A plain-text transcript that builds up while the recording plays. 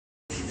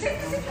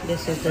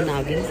This is the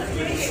Nagin,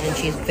 and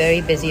she's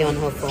very busy on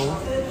her phone.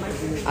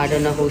 I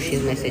don't know who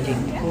she's messaging.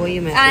 Who are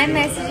you messaging? I'm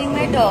messaging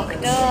my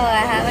doctor.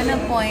 I have an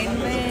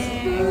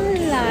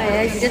appointment.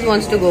 Liar. She just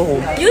wants to go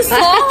home. You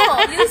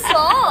saw! You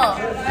saw!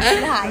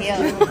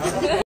 Liar.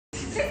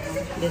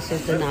 This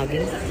is the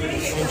Nagin,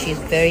 and she's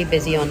very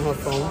busy on her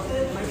phone.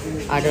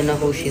 I don't know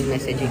who she's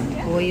messaging.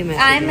 Who are you messaging?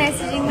 I'm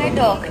messaging my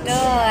doctor.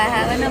 I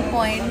have an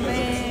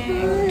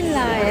appointment.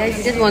 Liar.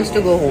 She just wants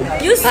to go home.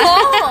 You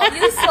saw!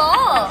 You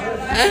saw!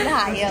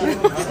 Liar.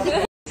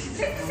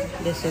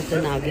 This is the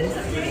Nagin,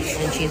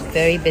 and she's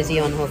very busy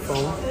on her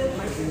phone.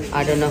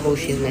 I don't know who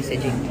she's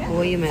messaging.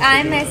 Who are you messaging?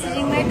 I'm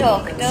messaging my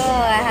doctor.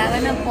 I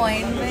have an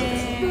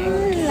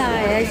appointment.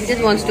 Liar. She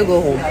just wants to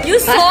go home. You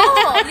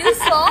saw! You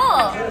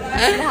saw!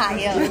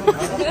 Liar.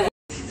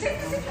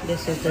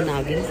 This is the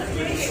Nagin,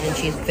 and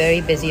she's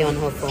very busy on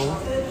her phone.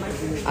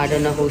 I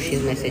don't know who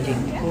she's messaging.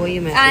 Who are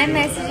you messaging? I'm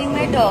messaging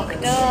my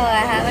doctor.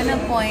 I have an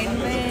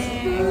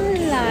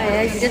appointment.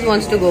 Liar. She just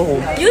wants to go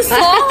home. You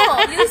saw!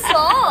 You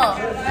saw!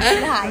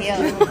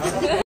 Liar.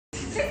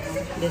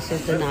 This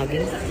is the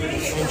Nagin,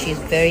 and she's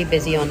very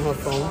busy on her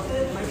phone.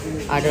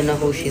 I don't know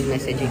who she's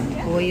messaging.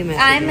 Who are you messaging?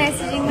 I'm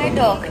messaging my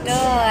doctor.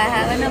 I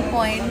have an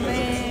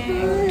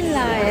appointment.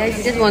 Liar.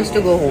 She just wants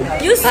to go home.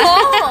 You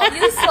saw!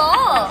 You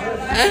saw!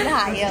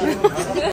 Liar.